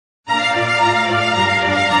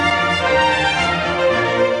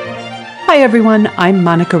Hi everyone, I'm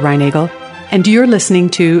Monica Reinagel, and you're listening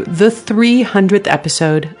to the 300th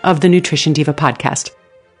episode of the Nutrition Diva podcast.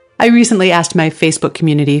 I recently asked my Facebook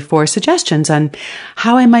community for suggestions on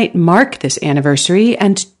how I might mark this anniversary,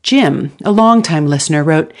 and Jim, a longtime listener,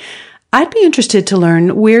 wrote, "I'd be interested to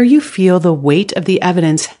learn where you feel the weight of the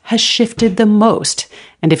evidence has shifted the most,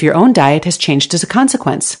 and if your own diet has changed as a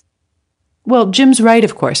consequence." Well, Jim's right,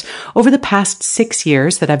 of course. Over the past 6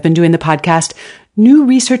 years that I've been doing the podcast, new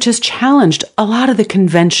research has challenged a lot of the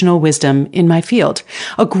conventional wisdom in my field.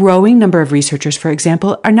 A growing number of researchers, for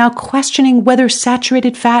example, are now questioning whether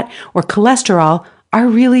saturated fat or cholesterol are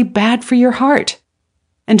really bad for your heart.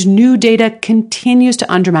 And new data continues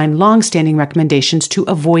to undermine long-standing recommendations to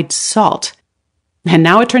avoid salt. And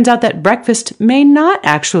now it turns out that breakfast may not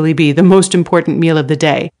actually be the most important meal of the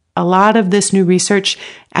day. A lot of this new research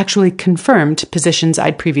actually confirmed positions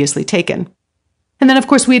I'd previously taken. And then, of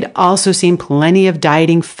course, we'd also seen plenty of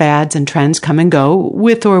dieting fads and trends come and go,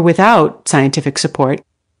 with or without scientific support.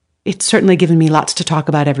 It's certainly given me lots to talk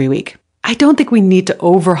about every week. I don't think we need to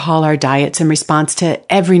overhaul our diets in response to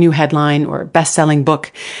every new headline or best-selling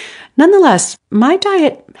book. Nonetheless, my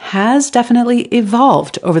diet has definitely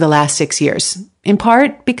evolved over the last 6 years, in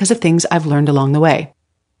part because of things I've learned along the way.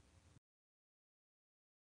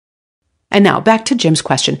 And now back to Jim's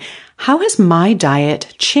question. How has my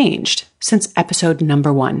diet changed since episode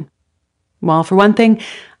number 1? Well, for one thing,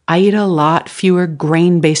 I eat a lot fewer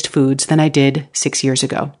grain-based foods than I did 6 years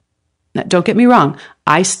ago. Now, don't get me wrong.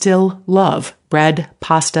 I still love bread,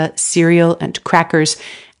 pasta, cereal, and crackers,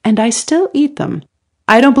 and I still eat them.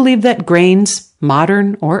 I don't believe that grains,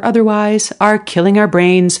 modern or otherwise, are killing our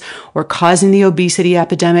brains or causing the obesity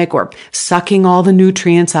epidemic or sucking all the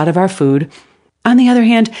nutrients out of our food. On the other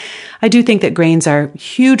hand, I do think that grains are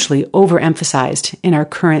hugely overemphasized in our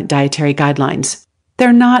current dietary guidelines.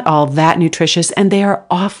 They're not all that nutritious, and they are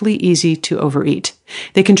awfully easy to overeat.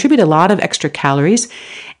 They contribute a lot of extra calories,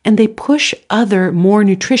 and they push other more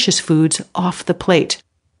nutritious foods off the plate.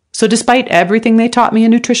 So despite everything they taught me in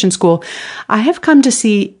nutrition school, I have come to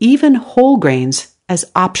see even whole grains as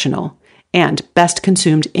optional and best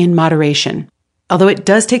consumed in moderation. Although it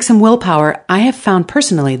does take some willpower, I have found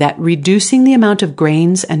personally that reducing the amount of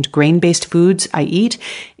grains and grain-based foods I eat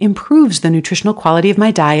improves the nutritional quality of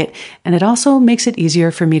my diet, and it also makes it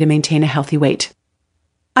easier for me to maintain a healthy weight.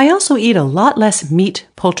 I also eat a lot less meat,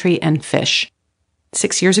 poultry, and fish.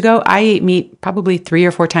 6 years ago, I ate meat probably 3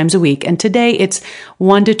 or 4 times a week, and today it's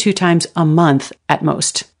 1 to 2 times a month at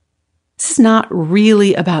most. This is not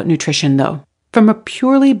really about nutrition, though. From a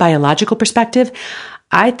purely biological perspective,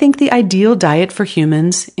 I think the ideal diet for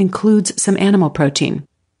humans includes some animal protein.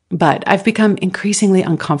 But I've become increasingly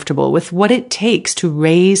uncomfortable with what it takes to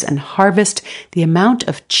raise and harvest the amount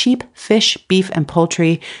of cheap fish, beef, and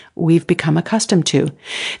poultry we've become accustomed to,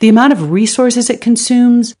 the amount of resources it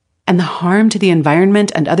consumes, and the harm to the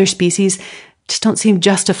environment and other species just don't seem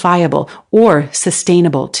justifiable or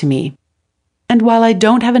sustainable to me. And while I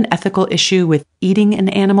don't have an ethical issue with eating an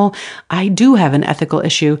animal, I do have an ethical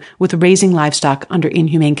issue with raising livestock under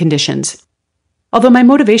inhumane conditions. Although my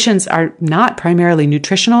motivations are not primarily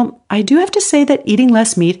nutritional, I do have to say that eating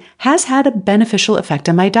less meat has had a beneficial effect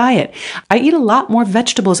on my diet. I eat a lot more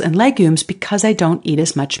vegetables and legumes because I don't eat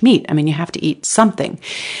as much meat. I mean, you have to eat something.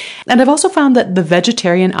 And I've also found that the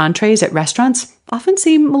vegetarian entrees at restaurants often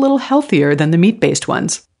seem a little healthier than the meat-based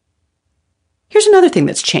ones. Here's another thing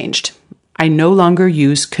that's changed. I no longer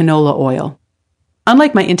use canola oil.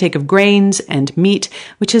 Unlike my intake of grains and meat,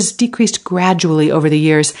 which has decreased gradually over the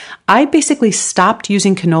years, I basically stopped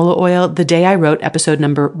using canola oil the day I wrote episode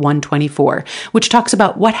number 124, which talks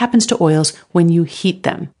about what happens to oils when you heat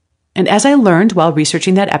them. And as I learned while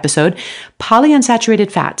researching that episode, polyunsaturated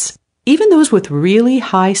fats, even those with really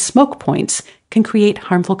high smoke points, can create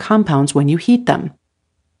harmful compounds when you heat them.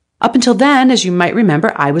 Up until then, as you might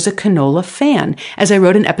remember, I was a canola fan. As I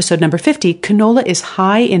wrote in episode number 50, canola is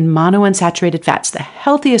high in monounsaturated fats, the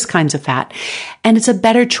healthiest kinds of fat, and it's a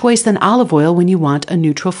better choice than olive oil when you want a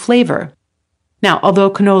neutral flavor. Now,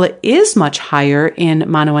 although canola is much higher in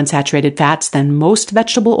monounsaturated fats than most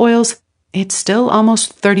vegetable oils, it's still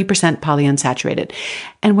almost 30% polyunsaturated.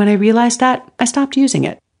 And when I realized that, I stopped using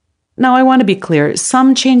it. Now, I want to be clear.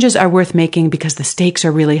 Some changes are worth making because the stakes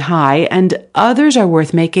are really high, and others are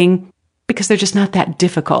worth making because they're just not that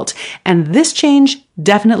difficult. And this change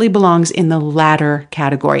definitely belongs in the latter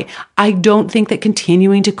category. I don't think that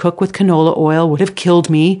continuing to cook with canola oil would have killed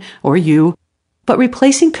me or you, but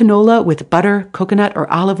replacing canola with butter, coconut,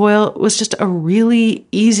 or olive oil was just a really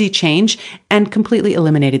easy change and completely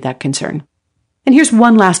eliminated that concern. And here's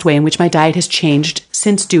one last way in which my diet has changed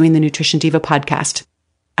since doing the Nutrition Diva podcast.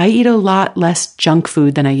 I eat a lot less junk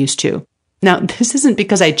food than I used to. Now, this isn't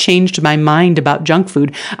because I changed my mind about junk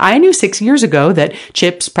food. I knew 6 years ago that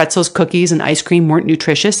chips, pretzels, cookies, and ice cream weren't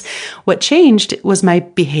nutritious. What changed was my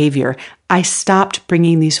behavior. I stopped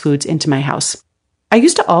bringing these foods into my house. I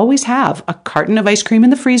used to always have a carton of ice cream in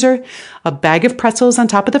the freezer, a bag of pretzels on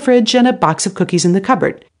top of the fridge, and a box of cookies in the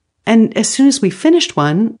cupboard. And as soon as we finished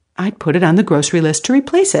one, I'd put it on the grocery list to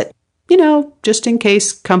replace it. Just in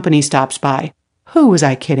case company stops by. Who was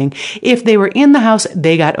I kidding? If they were in the house,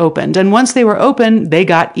 they got opened. And once they were open, they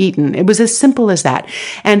got eaten. It was as simple as that.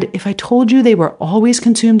 And if I told you they were always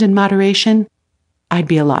consumed in moderation, I'd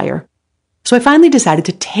be a liar. So I finally decided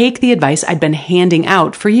to take the advice I'd been handing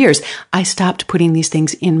out for years. I stopped putting these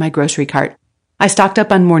things in my grocery cart. I stocked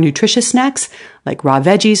up on more nutritious snacks like raw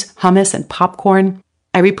veggies, hummus, and popcorn.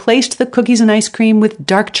 I replaced the cookies and ice cream with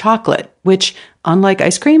dark chocolate, which, unlike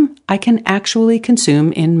ice cream, I can actually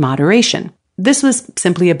consume in moderation. This was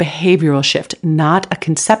simply a behavioral shift, not a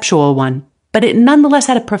conceptual one, but it nonetheless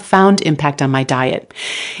had a profound impact on my diet.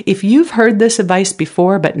 If you've heard this advice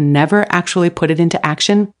before but never actually put it into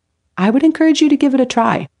action, I would encourage you to give it a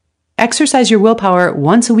try. Exercise your willpower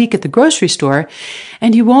once a week at the grocery store,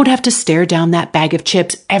 and you won't have to stare down that bag of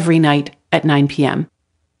chips every night at 9 p.m.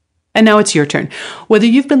 And now it's your turn. Whether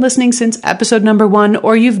you've been listening since episode number 1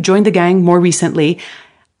 or you've joined the gang more recently,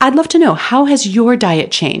 I'd love to know, how has your diet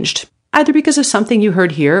changed? Either because of something you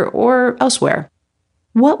heard here or elsewhere.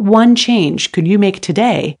 What one change could you make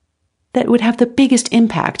today that would have the biggest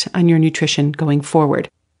impact on your nutrition going forward?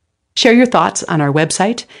 Share your thoughts on our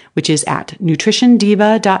website, which is at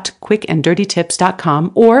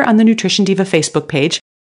nutritiondiva.quickanddirtytips.com, or on the Nutrition Diva Facebook page.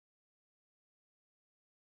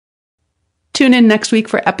 Tune in next week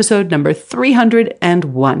for episode number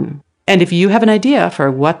 301. And if you have an idea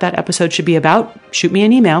for what that episode should be about, shoot me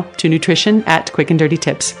an email to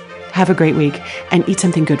nutrition@quickanddirtytips. Have a great week and eat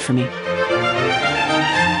something good for me.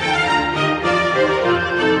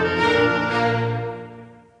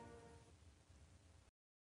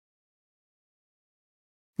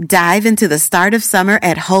 Dive into the start of summer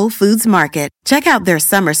at Whole Foods Market. Check out their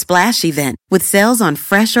Summer Splash event with sales on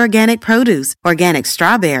fresh organic produce, organic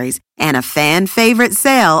strawberries, and a fan favorite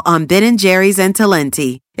sale on Ben & Jerry's and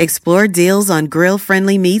Talenti. Explore deals on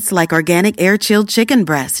grill-friendly meats like organic air-chilled chicken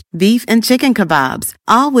breast, beef and chicken kebabs,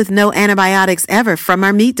 all with no antibiotics ever from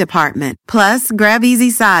our meat department. Plus, grab easy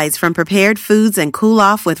sides from prepared foods and cool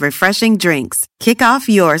off with refreshing drinks. Kick off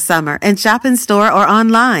your summer and shop in store or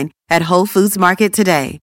online at Whole Foods Market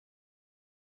today.